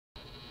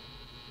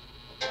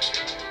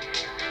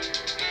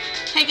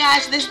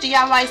guys, this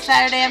DIY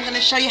Saturday I'm going to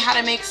show you how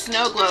to make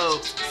snow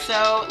globes.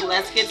 So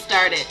let's get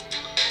started.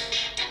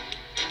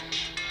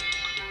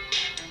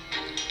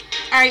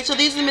 Alright, so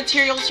these are the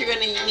materials you're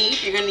going to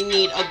need. You're going to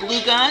need a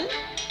glue gun,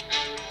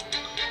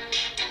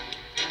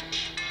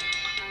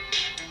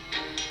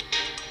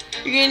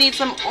 you're going to need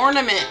some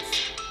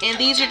ornaments, and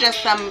these are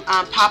just some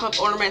pop-up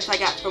ornaments I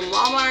got from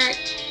Walmart.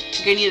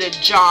 You're going to need a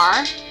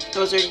jar.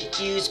 Those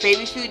are used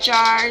baby food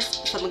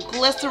jars, some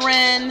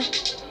glycerin.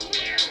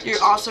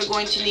 You're also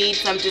going to need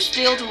some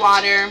distilled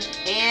water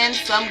and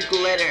some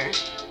glitter.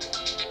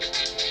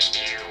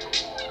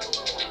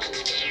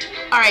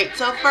 Alright,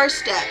 so first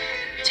step,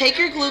 take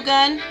your glue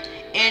gun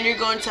and you're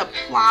going to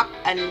plop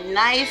a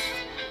nice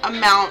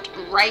amount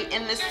right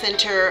in the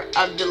center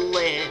of the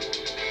lid.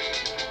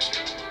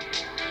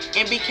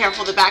 And be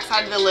careful, the back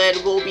side of the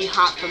lid will be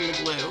hot from the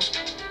glue.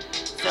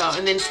 So,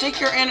 and then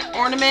stick your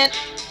ornament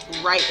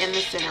right in the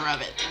center of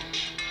it.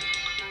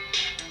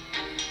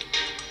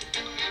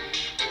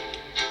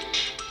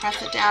 Press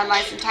it down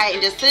nice and tight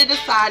and just set it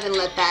aside and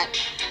let that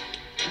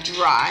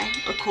dry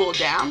or cool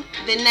down.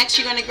 Then next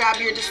you're going to grab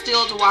your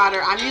distilled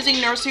water. I'm using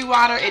nursery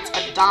water. It's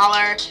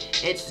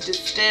 $1. It's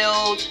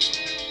distilled.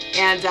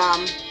 And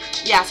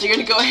yeah, so you're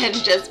going to go ahead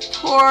and just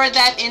pour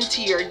that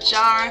into your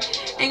jar.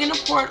 And you're going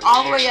to pour it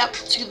all the way up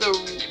to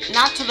the,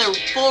 not to the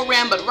full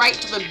rim, but right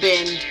to the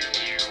bend,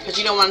 because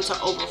you don't want it to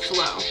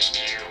overflow.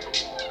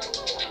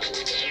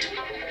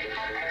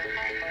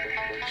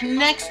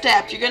 Next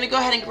step, you're going to go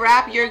ahead and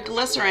grab your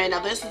glycerin.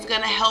 Now this is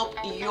going to help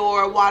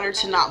your water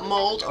to not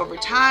mold over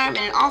time,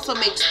 and it also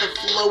makes the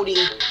floating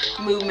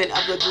movement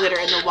of the glitter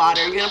in the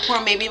water. You're going to pour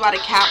maybe about a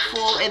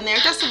capful in there,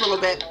 just a little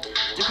bit,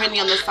 depending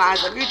on the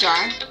size of your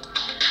jar.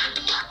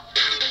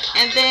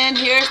 And then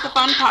here's the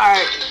fun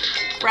part.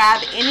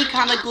 Grab any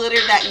kind of glitter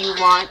that you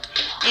want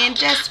and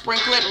just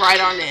sprinkle it right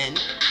on in.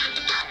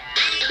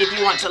 If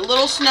you want a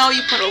little snow,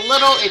 you put a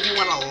little. If you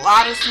want a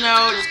lot of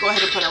snow, just go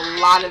ahead and put a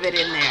lot of it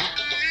in there.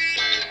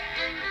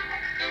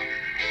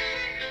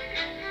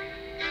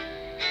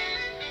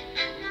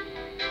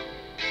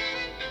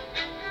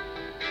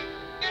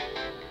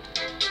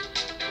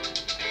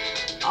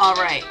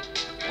 Alright,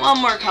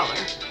 one more color.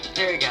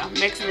 There you go,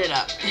 mixing it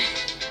up.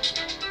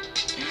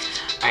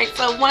 Alright,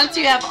 so once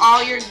you have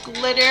all your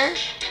glitter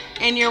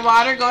in your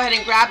water, go ahead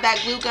and grab that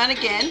glue gun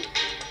again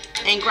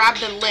and grab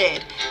the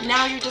lid.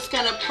 Now you're just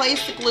going to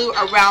place the glue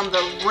around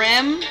the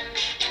rim,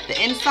 the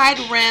inside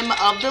rim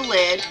of the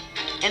lid,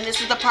 and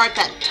this is the part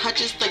that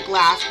touches the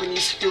glass when you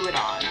screw it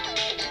on.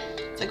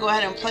 So go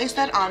ahead and place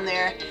that on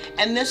there,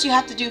 and this you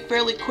have to do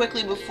fairly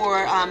quickly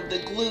before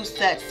the glue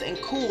sets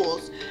and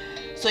cools.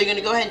 So you're going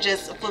to go ahead and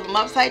just flip them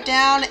upside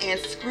down and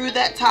screw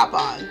that top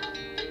on.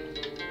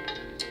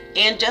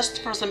 And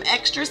just for some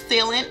extra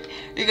sealant,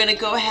 you're going to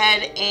go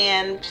ahead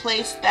and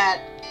place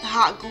that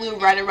hot glue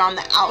right around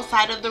the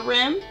outside of the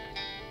rim.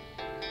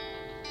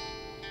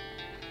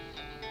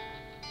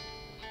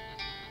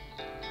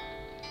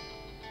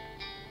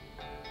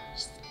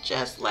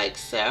 Just like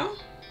so.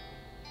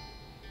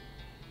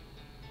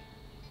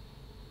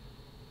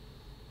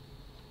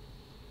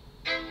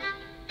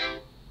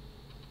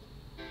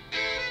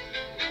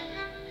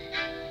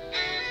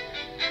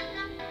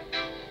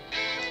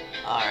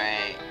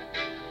 Alright.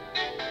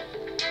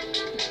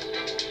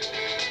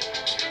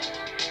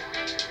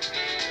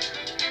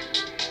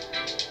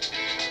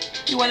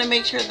 You want to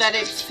make sure that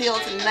it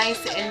seals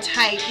nice and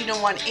tight. You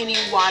don't want any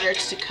water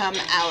to come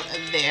out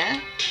of there.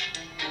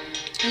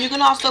 And you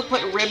can also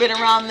put ribbon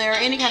around there,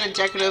 any kind of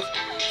decorative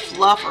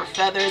fluff or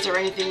feathers or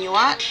anything you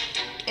want.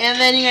 And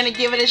then you're going to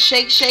give it a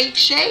shake, shake,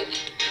 shake.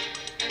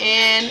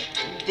 And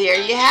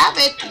there you have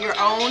it, your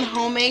own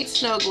homemade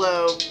snow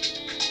globe.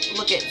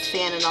 Look at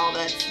sand and all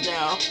that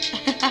snow.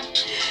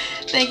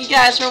 Thank you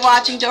guys for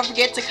watching. Don't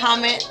forget to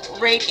comment,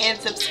 rate, and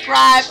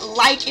subscribe.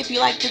 Like if you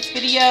like this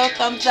video.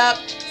 Thumbs up.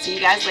 See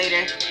you guys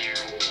later.